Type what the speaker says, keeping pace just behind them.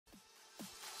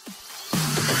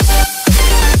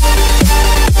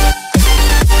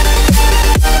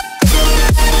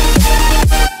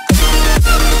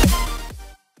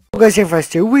guys, here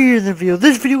we're in the video.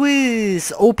 This video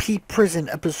is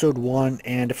OPPrison episode 1,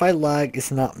 and if I lag,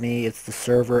 it's not me, it's the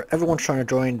server. Everyone's trying to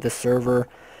join the server,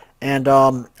 and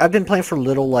I've been playing for a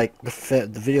little, like, the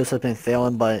videos have been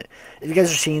failing, but if you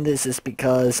guys are seeing this, it's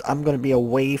because I'm going to be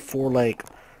away for, like,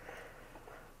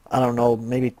 I don't know,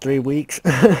 maybe 3 weeks.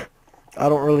 I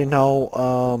don't really know,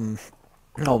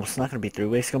 no, it's not going to be 3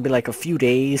 weeks, it's going to be, like, a few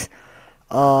days.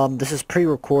 This is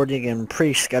pre-recording and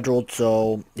pre-scheduled,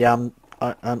 so yeah,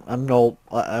 I won't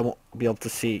be able to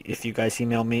see if you guys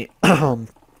email me.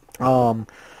 The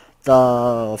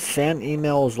fan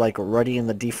email is like already in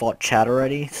the default chat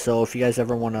already, so if you guys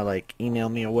ever want to like email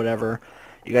me or whatever,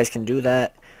 you guys can do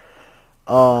that.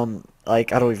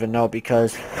 Like I don't even know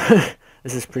because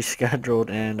this is pre-scheduled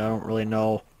and I don't really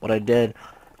know what I did.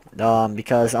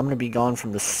 Because I'm gonna be gone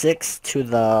from the 6th to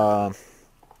the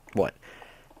what?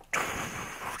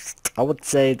 I would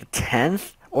say the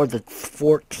 10th or the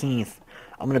 14th.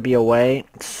 I'm gonna be away,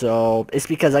 so it's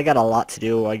because I got a lot to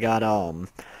do. I got to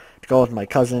go with my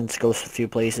cousins, go to a few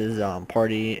places,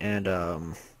 party, and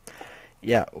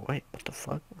yeah. Wait, what the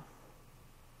fuck?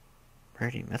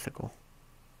 Rarity mythical.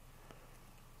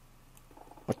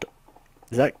 What the?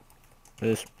 Is that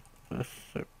this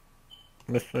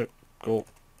mythical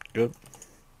good?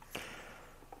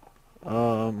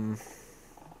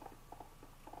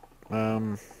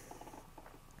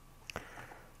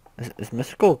 Is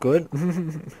mythical good?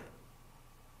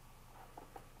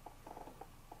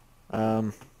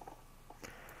 I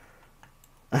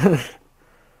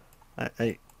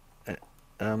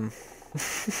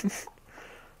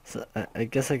so I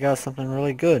guess I got something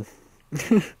really good.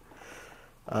 Should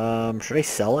I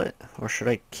sell it or should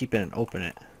I keep it and open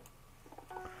it?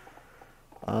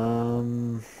 How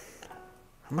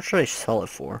much should I sell it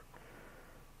for?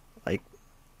 Like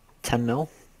 10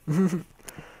 mil?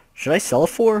 Should I sell it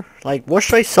for? Like, what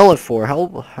should I sell it for?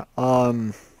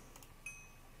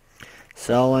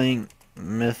 Selling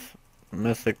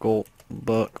mythical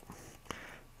book.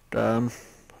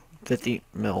 50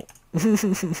 mil.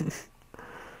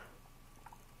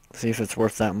 See if it's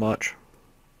worth that much.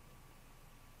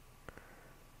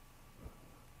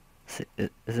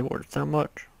 Is it worth that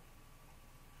much?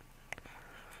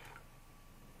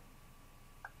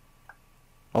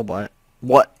 I'll buy it.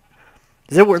 What?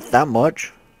 Is it worth that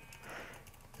much?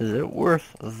 Is it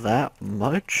worth that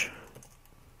much?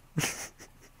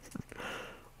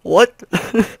 What?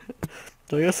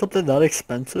 Do I get something that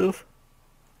expensive?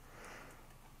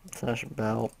 Slash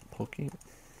about poking.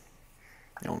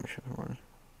 No, let me show one.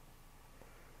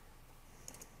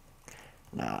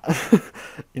 Nah.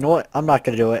 You know what? I'm not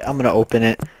gonna do it. I'm gonna open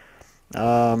it.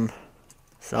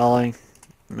 Selling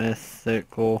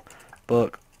mythical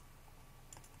book.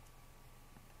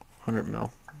 100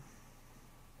 mil.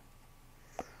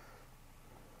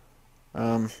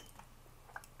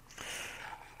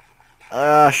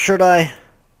 Should I?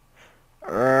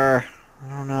 I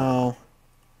don't know.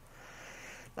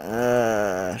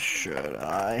 Should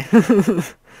I?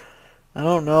 I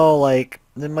don't know, like,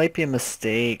 there might be a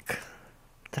mistake.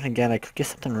 Then again, I could get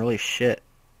something really shit.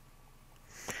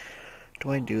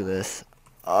 Do I do this?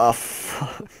 Oh,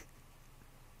 fuck.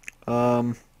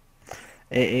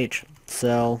 AH,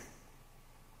 sell.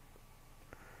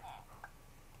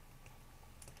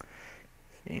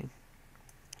 See.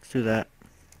 Let's do that.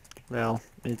 Well,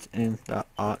 it's in the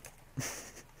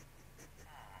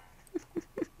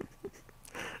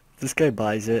This guy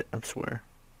buys it, I swear.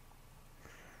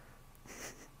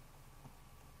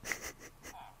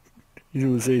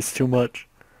 You would say it's too much.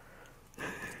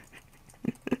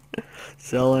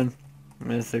 Selling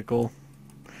mythical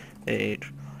AH. You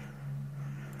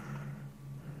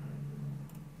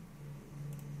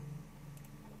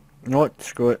know what?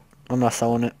 Screw it. I'm not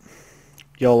selling it.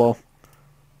 YOLO.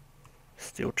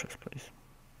 Steel chest, please.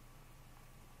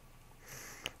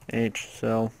 H,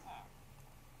 sell.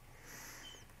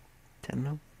 10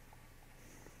 mil?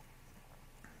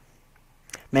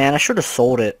 Man, I should have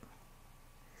sold it.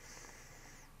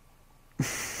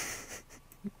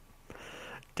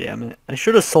 Damn it. I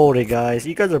should have sold it, guys.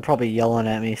 You guys are probably yelling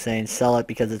at me saying sell it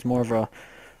because it's more of a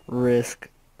risk.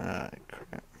 Crap.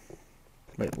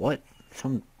 Wait, what?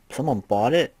 Someone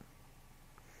bought it?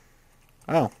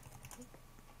 Oh.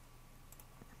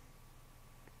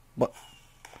 What?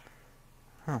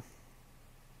 Huh.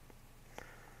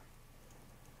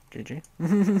 GG.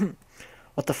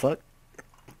 What the fuck?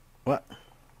 What?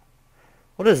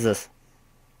 What is this?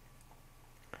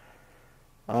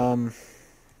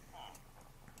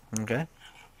 Okay.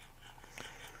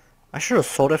 I should have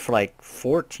sold it for like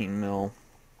 14 mil.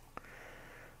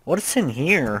 What's in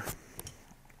here?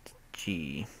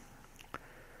 Gee.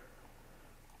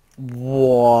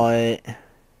 What?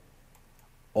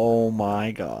 Oh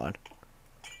my god.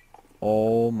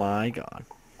 Oh my god.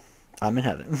 I'm in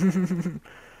heaven.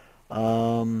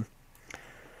 um,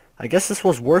 I guess this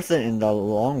was worth it in the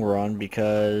long run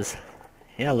because,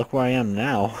 yeah, look where I am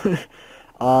now.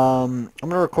 I'm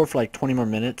gonna record for like 20 more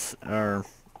minutes, or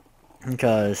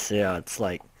because yeah, it's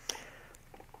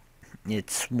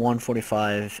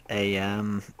 1:45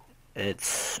 a.m.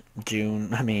 It's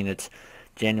June. I mean, it's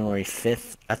January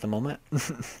 5th at the moment.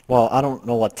 Well, I don't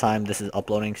know what time this is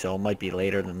uploading, so it might be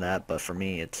later than that. But for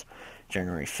me, it's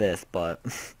January 5th. But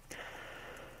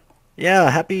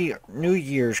yeah, happy New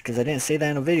Year's because I didn't say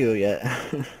that in a video yet.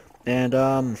 And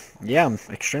yeah, I'm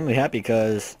extremely happy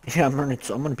because yeah, I'm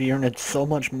gonna be earning so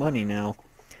much money now.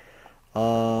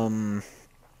 Um,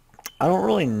 I don't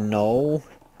really know,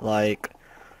 like.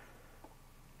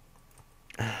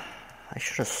 I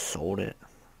should have sold it.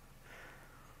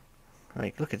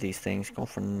 Like, look at these things going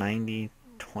for 90,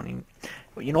 20.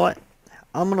 But you know what?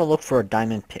 I'm gonna look for a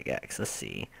diamond pickaxe. Let's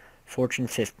see. Fortune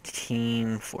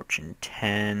 15, Fortune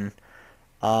 10.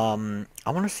 I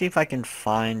want to see if I can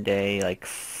find a, like,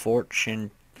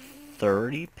 Fortune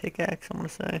 30 pickaxe, I want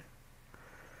to say.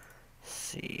 Let's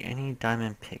see, any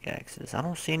diamond pickaxes? I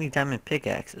don't see any diamond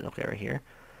pickaxes. Okay, right here.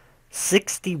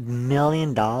 $60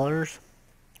 million?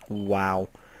 Wow.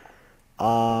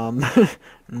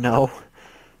 No.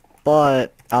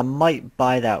 But I might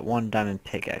buy that one diamond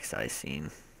pickaxe that I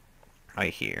seen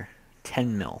right here.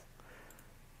 10 mil.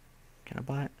 Can I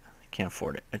buy it? I can't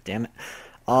afford it. Damn it.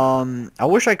 I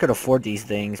wish I could afford these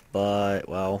things, but,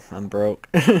 well, I'm broke.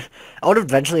 I would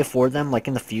eventually afford them, like,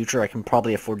 in the future. I can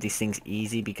probably afford these things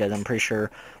easy, because I'm pretty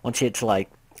sure once you get to, like,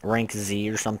 rank Z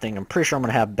or something, I'm pretty sure I'm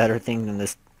gonna have better thing than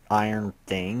this iron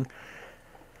thing.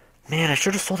 Man, I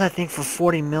should have sold that thing for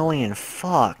 40 million.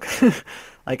 Fuck.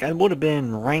 Like, I would have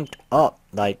been ranked up.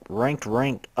 Like,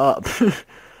 ranked up.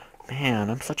 Man,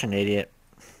 I'm such an idiot.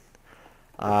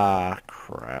 Ah,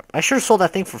 crap. I should have sold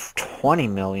that thing for 20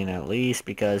 million at least,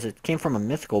 because it came from a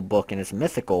mythical book, and it's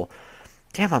mythical.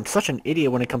 Damn, I'm such an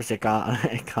idiot when it comes to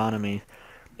economy.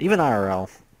 Even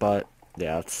IRL. But,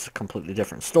 yeah, it's a completely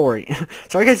different story.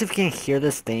 Sorry, guys, if you can't hear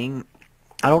this thing.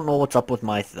 I don't know what's up with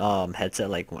my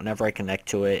headset. Like, whenever I connect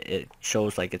to it, it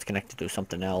shows like it's connected to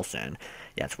something else, and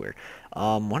yeah, it's weird.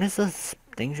 When is this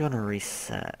thing gonna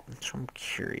reset? So I'm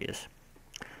curious.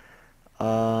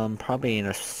 Probably in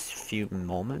a few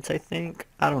moments, I think.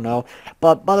 I don't know.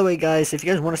 But by the way, guys, if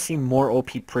you guys want to see more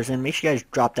OPPrison, make sure you guys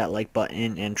drop that like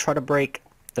button and try to break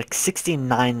like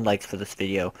 69 likes for this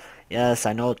video. Yes,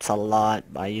 I know it's a lot.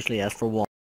 I usually ask for one.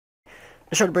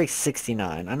 I try to break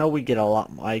 69. I know we get a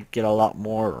lot. I get a lot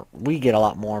more. We get a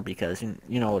lot more because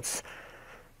you know it's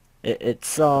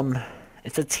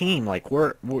a team. Like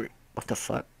we're what the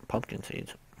fuck? Pumpkin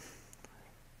seeds.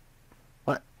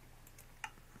 What?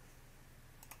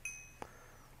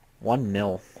 1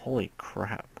 mil. Holy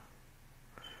crap!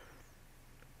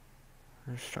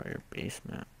 Let's start your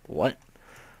basement. What?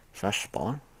 Slash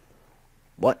spawn?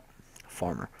 What?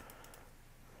 Farmer.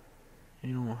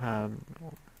 You don't have.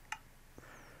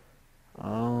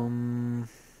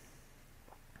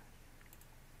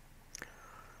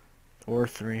 Or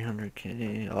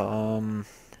 300k.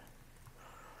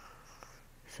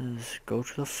 Says go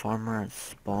to the farmer at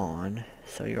spawn.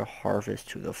 Sell your harvest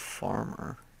to the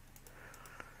farmer.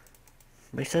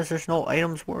 But it says there's no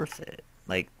items worth it.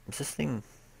 Like, is this thing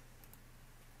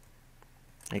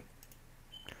like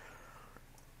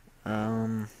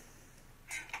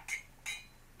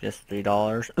just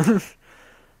 $3?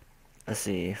 Let's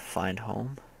see, find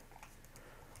home.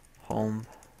 Home,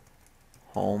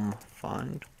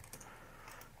 find.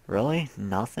 Really?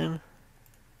 Nothing?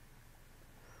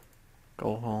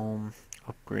 Go home,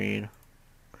 upgrade.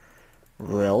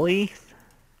 Really?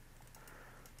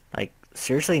 Like,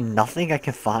 seriously, nothing I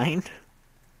can find?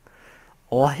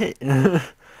 What?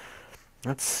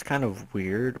 That's kind of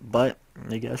weird, but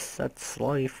I guess that's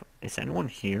life. Is anyone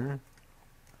here?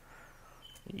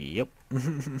 Yep.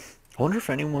 I wonder if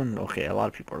anyone... Okay, a lot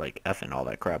of people are like effing all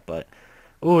that crap, but...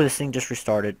 Oh, this thing just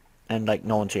restarted, and like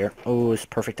no one's here. Oh, it's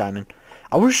perfect timing.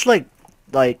 I wish like,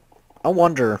 I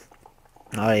wonder,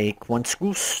 like, when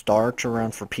school starts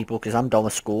around for people, because I'm done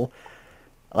with school,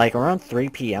 like around 3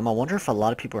 p.m., I wonder if a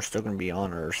lot of people are still going to be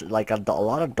on, or, like, a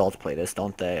lot of adults play this,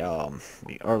 don't they, or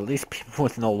at least people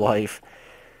with no life,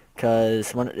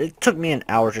 because when it took me an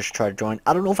hour just to try to join.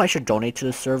 I don't know if I should donate to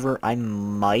the server. I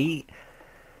might,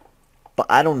 but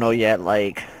I don't know yet.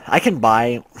 Like, I can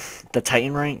buy the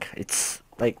Titan rank. It's,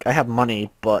 like, I have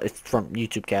money, but it's from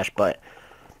YouTube Cash, but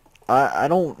I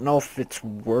don't know if it's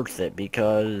worth it,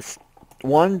 because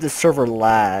one, the server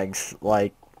lags,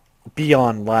 like,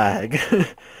 beyond lag.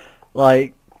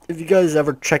 Like, if you guys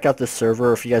ever check out this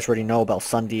server, if you guys already know about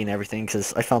Ssundee and everything,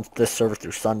 because I found this server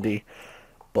through Ssundee,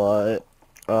 but,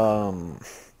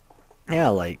 yeah,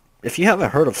 like, if you haven't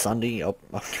heard of Ssundee,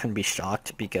 I'm gonna be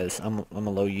shocked because I'm a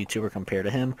low YouTuber compared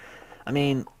to him. I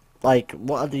mean, like,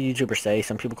 what other YouTubers say,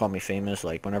 some people call me famous,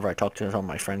 like, whenever I talk to some of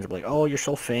my friends, they're like, oh, you're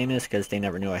so famous, because they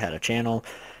never knew I had a channel,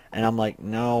 and I'm like,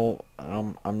 no,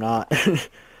 I'm not,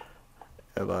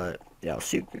 but, yeah, I'll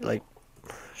see, like,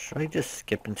 should I just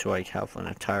skip until I have an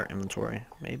entire inventory?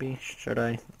 Maybe? Should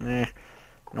I? Eh.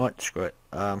 You know what? Screw it.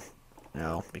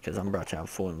 No, because I'm about to have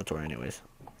full inventory anyways.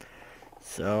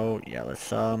 So, yeah,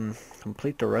 let's,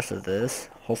 complete the rest of this.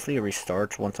 Hopefully it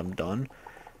restarts once I'm done.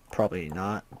 Probably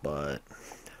not, but,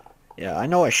 yeah, I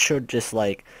know I should just,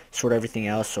 like, sort everything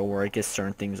out so where I get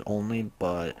certain things only,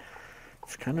 but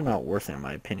it's kind of not worth it in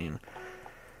my opinion.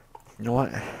 You know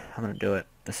what? I'm gonna do it.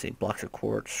 Let's see, blocks of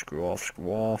quartz, screw off,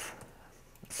 screw off.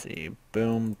 Let's see,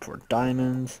 boom for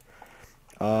diamonds.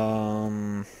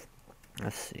 Let's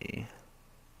see.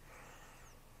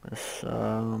 Let's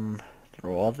throw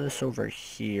all this over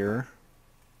here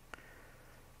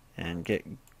and get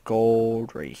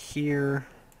gold right here.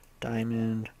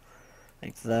 Diamond,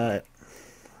 like that,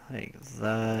 like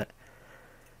that,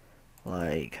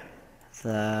 like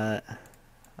that,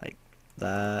 like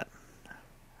that,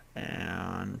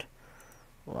 and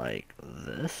like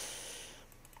this.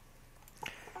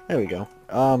 There we go.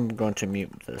 I'm going to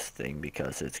mute this thing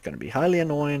because it's going to be highly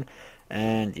annoying.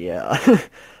 And yeah,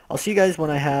 I'll see you guys when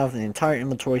I have the entire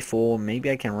inventory full. Maybe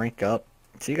I can rank up.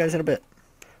 See you guys in a bit.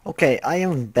 Okay, I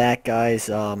am back, guys.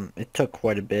 It took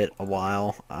quite a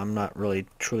while. I'm not really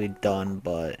truly done,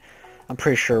 but I'm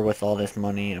pretty sure with all this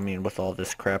money, I mean, with all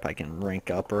this crap, I can rank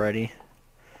up already.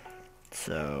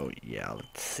 So, yeah,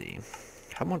 let's see.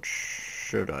 How much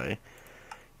should I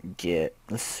get?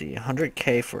 Let's see,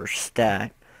 100k for a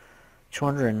stack.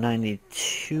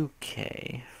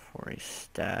 292k for a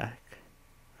stack.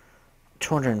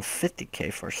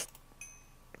 250k for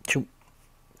two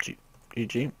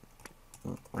GG.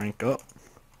 Rank up.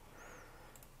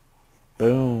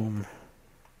 Boom.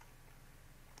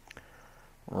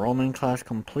 Roman class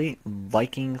complete.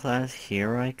 Viking class,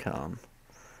 here I come.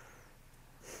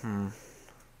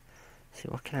 See,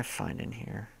 what can I find in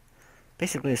here?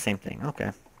 Basically the same thing.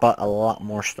 Okay. But a lot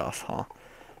more stuff, huh?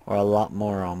 Or a lot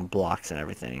more blocks and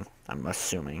everything, I'm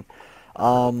assuming.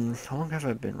 How long have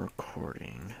I been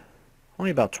recording?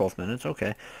 Only about 12 minutes,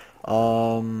 okay.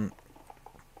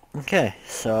 Okay,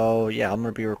 so yeah, I'm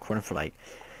gonna be recording for like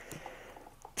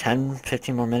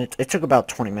 10-15 more minutes. It took about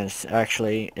 20 minutes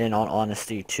actually, in all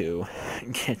honesty, to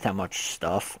get that much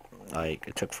stuff. Like,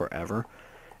 it took forever.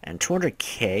 And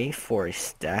 200k for a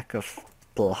stack of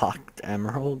blocked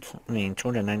emeralds? I mean,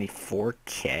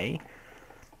 294k?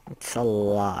 It's a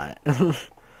lot.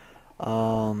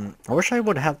 I wish I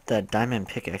would have that diamond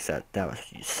pickaxe that was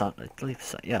I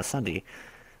believe, yeah, Ssundee.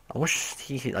 I wish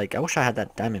I wish I had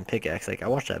that diamond pickaxe. Like, I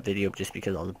watched that video just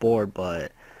because I was bored,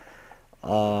 but,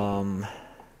 I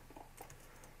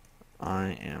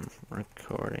am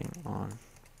recording on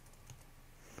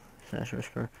Sash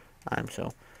Whisper.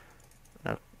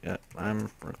 I'm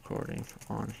recording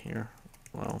on here.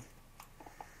 Well.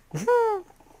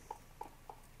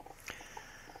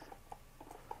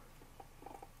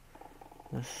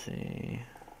 Let's see.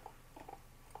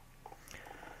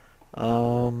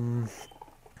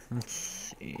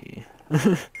 Let's see.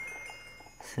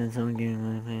 Since I'm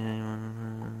giving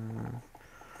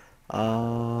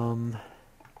my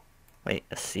wait,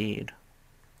 a seed.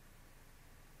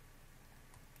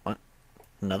 What?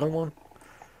 Another one?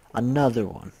 Another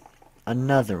one.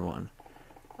 Another one.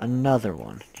 Another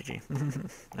one. GG.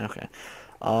 Okay.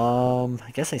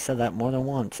 I guess I said that more than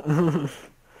once.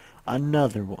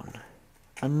 Another one.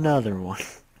 Another one.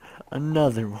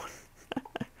 Another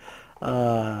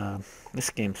one. This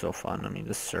game's so fun. I mean,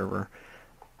 this server.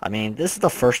 I mean, this is the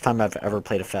first time I've ever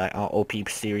played a OP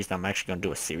series that I'm actually going to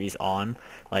do a series on.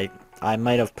 Like, I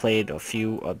might have played a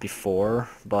few before,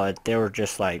 but they were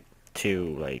just, like,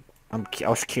 too, like, I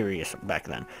was curious back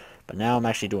then. But now I'm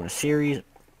actually doing a series,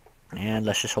 and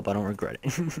let's just hope I don't regret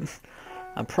it.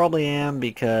 I probably am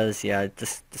because, yeah,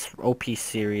 this OP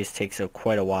series takes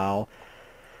quite a while.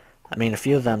 I mean, a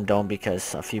few of them don't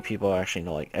because a few people actually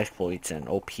know, like, exploits and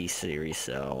OP series,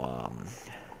 so,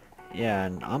 yeah,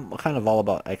 and I'm kind of all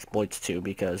about exploits too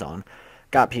because on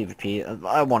GOT PvP,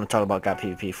 I want to talk about GOT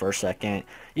PvP for a second.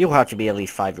 You'll have to be at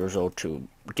least 5 years old to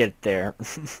get there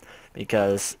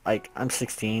because, like, I'm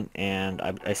 16 and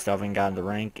I still haven't gotten the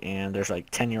rank, and there's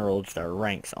like 10-year-olds that are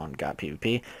ranks on GOT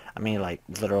PvP. I mean, like,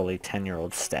 literally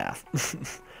 10-year-old staff.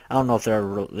 I don't know if they're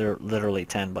literally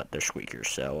 10, but they're squeakers,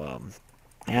 so,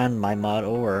 And my motto,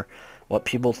 or what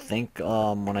people think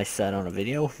when I said on a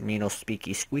video, me no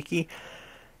speaky squeaky.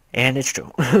 And it's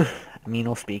true. Me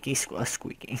no speaky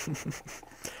squeaky.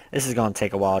 This is going to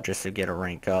take a while just to get a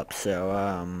rank up, so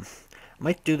I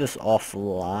might do this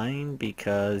offline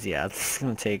because, yeah, this is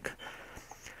going to take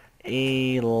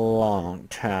a long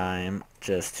time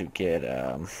just to get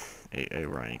a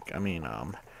rank. I mean,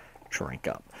 to rank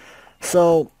up.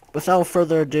 So, without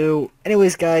further ado,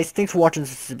 anyways, guys, thanks for watching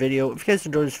this video. If you guys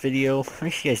enjoyed this video,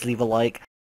 make sure you guys leave a like.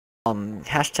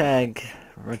 Hashtag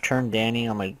return Danny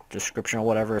on my description or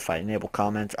whatever if I enable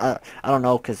comments. I don't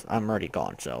know because I'm already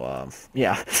gone. So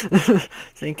yeah.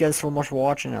 Thank you guys so much for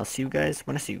watching. I'll see you guys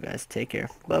when I see you guys. Take care.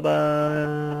 Bye bye.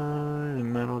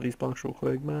 Man, all these bunks real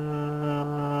quick.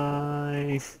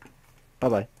 Bye. Bye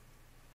bye.